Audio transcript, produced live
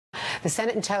The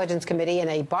Senate Intelligence Committee, in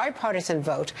a bipartisan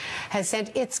vote, has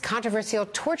sent its controversial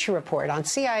torture report on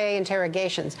CIA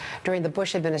interrogations during the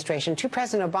Bush administration to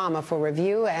President Obama for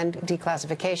review and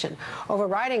declassification,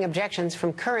 overriding objections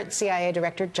from current CIA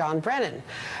Director John Brennan.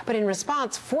 But in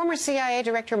response, former CIA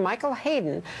Director Michael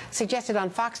Hayden suggested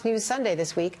on Fox News Sunday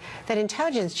this week that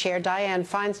Intelligence Chair Dianne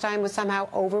Feinstein was somehow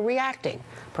overreacting.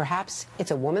 Perhaps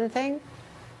it's a woman thing?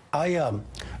 I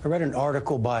read an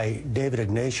article by David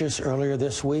Ignatius earlier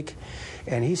this week,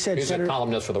 and he said... He's a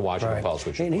columnist for the Washington Post.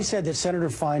 And he said that Senator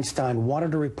Feinstein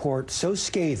wanted a report so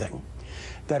scathing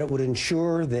that it would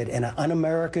ensure that an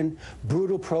un-American,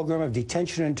 brutal program of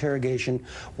detention and interrogation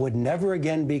would never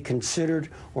again be considered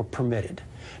or permitted.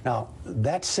 Now,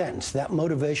 that sentence, that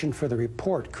motivation for the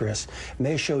report, Chris,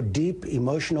 may show deep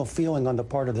emotional feeling on the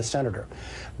part of the senator,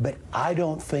 but I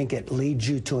don't think it leads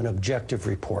you to an objective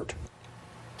report.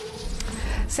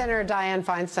 Senator Dianne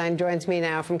Feinstein joins me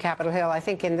now from Capitol Hill. I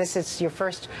think this is your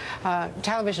first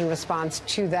television response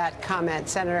to that comment.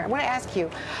 Senator, I want to ask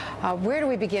you, where do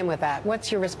we begin with that?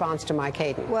 What's your response to Mike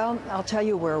Hayden? Well, I'll tell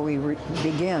you where we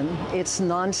begin. It's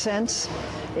nonsense.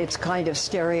 It's kind of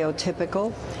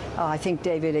stereotypical. I think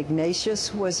David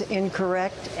Ignatius was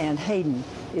incorrect and Hayden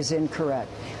is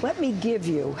incorrect. Let me give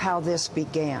you how this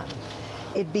began.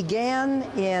 It began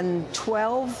in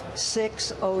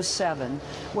 12/6/07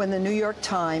 when the New York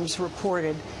Times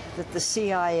reported that the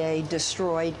CIA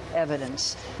destroyed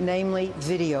evidence, namely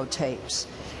videotapes.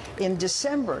 In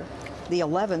December the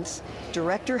 11th,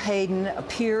 Director Hayden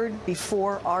appeared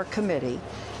before our committee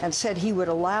and said he would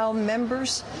allow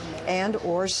members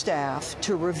and/or staff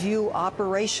to review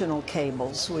operational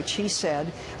cables, which he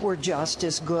said were just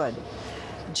as good.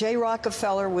 Jay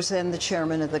Rockefeller was then the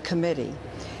chairman of the committee.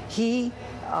 He,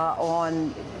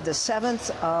 on the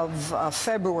 7th of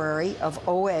February of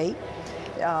 08,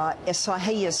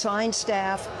 he assigned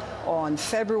staff. On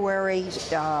February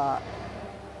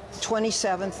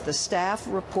 27th, the staff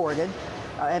reported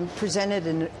and presented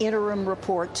an interim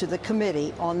report to the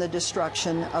committee on the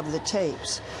destruction of the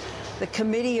tapes. The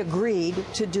committee agreed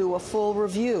to do a full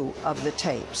review of the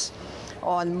tapes.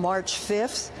 On March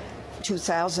 5th,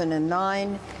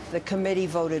 2009, the committee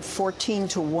voted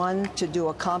 14-1 to do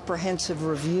a comprehensive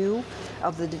review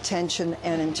of the Detention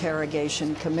and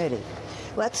Interrogation Committee.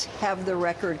 Let's have the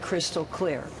record crystal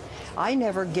clear. I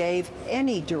never gave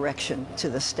any direction to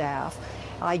the staff.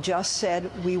 I just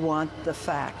said we want the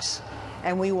facts,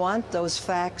 and we want those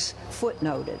facts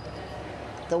footnoted.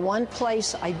 The one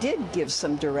place I did give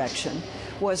some direction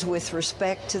was with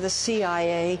respect to the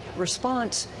CIA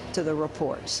response to the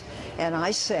reports. And I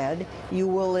said, you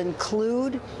will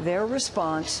include their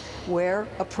response where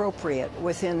appropriate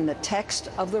within the text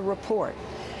of the report.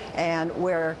 And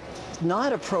where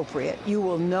not appropriate, you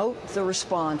will note the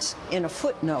response in a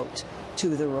footnote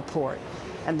to the report.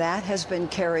 And that has been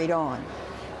carried on.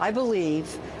 I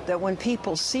believe that when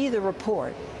people see the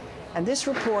report, and this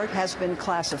report has been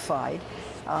classified,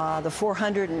 the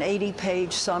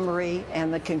 480-page summary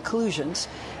and the conclusions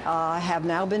have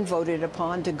now been voted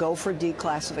upon to go for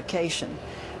declassification.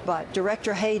 But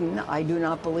Director Hayden, I do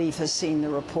not believe, has seen the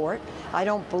report. I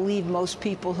don't believe most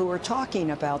people who are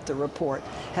talking about the report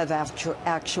have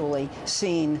actually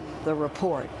seen the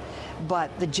report.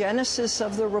 But the genesis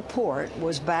of the report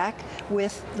was back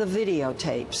with the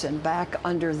videotapes and back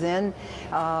under then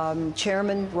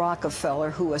Chairman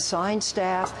Rockefeller, who assigned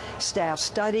staff. Staff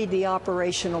studied the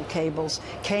operational cables,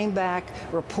 came back,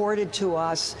 reported to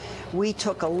us. We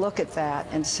took a look at that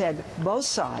and said, both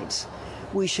sides,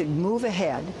 we should move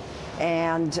ahead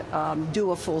and do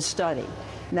a full study.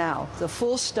 Now, the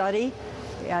full study,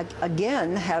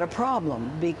 again, had a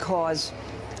problem because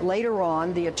later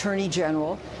on, the Attorney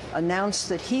General announced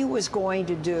that he was going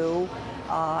to do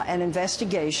an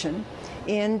investigation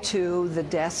into the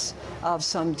deaths of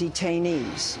some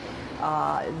detainees.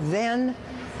 Then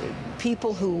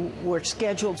people who were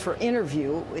scheduled for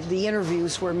interview, the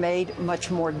interviews were made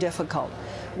much more difficult.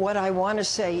 What I want to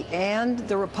say, and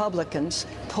the Republicans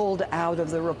pulled out of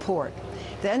the report.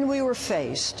 Then we were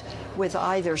faced with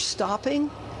either stopping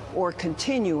or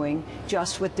continuing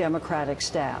just with Democratic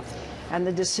staff. And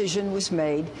the decision was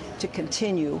made to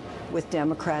continue with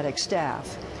Democratic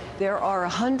staff. There are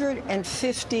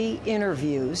 150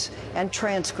 interviews and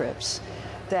transcripts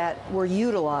that were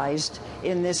utilized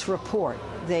in this report.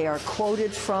 They are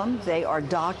quoted from, they are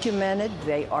documented,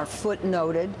 they are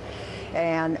footnoted,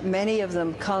 and many of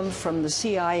them come from the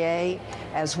CIA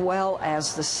as well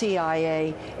as the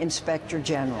CIA Inspector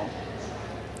General.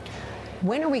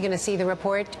 When are we going to see the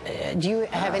report? Do you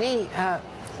have any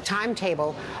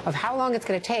timetable of how long it's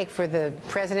going to take for the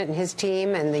president and his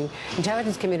team and the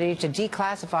intelligence community to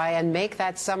declassify and make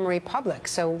that summary public,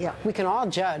 so we can all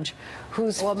judge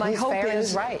who's fair and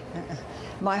who's right.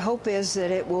 My hope is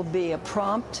that it will be a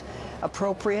prompt,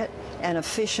 appropriate, and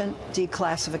efficient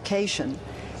declassification,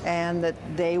 and that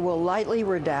they will lightly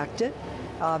redact it,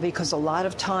 because a lot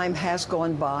of time has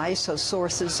gone by, so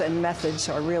sources and methods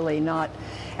are really not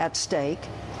at stake,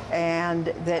 and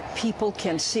that people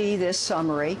can see this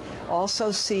summary,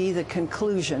 also see the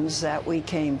conclusions that we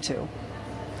came to.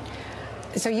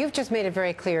 So you've just made it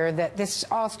very clear that this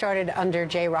all started under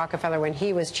Jay Rockefeller when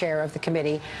he was chair of the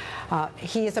committee.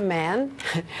 He is a man,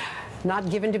 not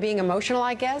given to being emotional,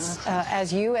 I guess,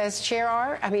 as you as chair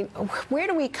are. I mean, where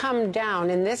do we come down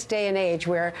in this day and age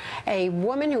where a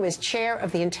woman who is chair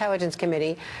of the Intelligence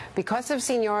Committee, because of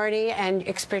seniority and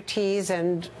expertise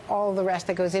and all the rest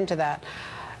that goes into that,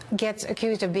 gets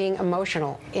accused of being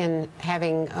emotional in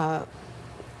having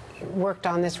worked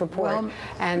on this report,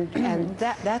 and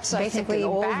that's basically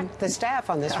backed the staff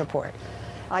on this report?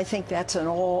 I think that's an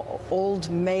old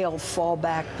male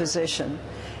fallback position.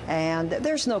 And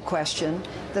there's no question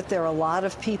that there are a lot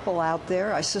of people out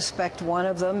there, I suspect one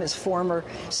of them is former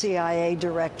CIA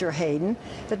Director Hayden,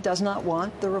 that does not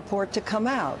want the report to come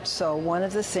out. So one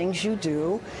of the things you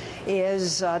do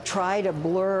is try to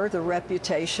blur the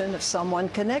reputation of someone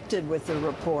connected with the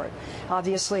report.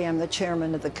 Obviously, I'm the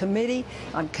chairman of the committee.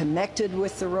 I'm connected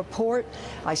with the report.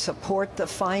 I support the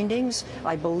findings.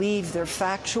 I believe they're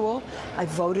factual. I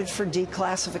voted for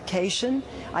declassification.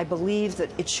 I believe that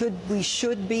we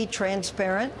should be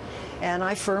transparent, and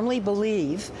I firmly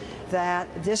believe that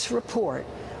this report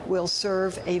will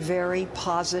serve a very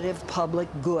positive public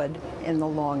good in the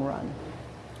long run.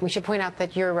 We should point out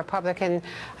that your Republican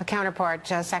counterpart,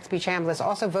 Saxby Chambliss,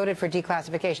 also voted for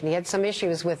declassification. He had some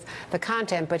issues with the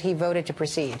content, but he voted to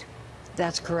proceed.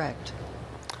 That's correct.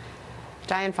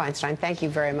 Dianne Feinstein, thank you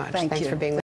very much. Thanks for being with us.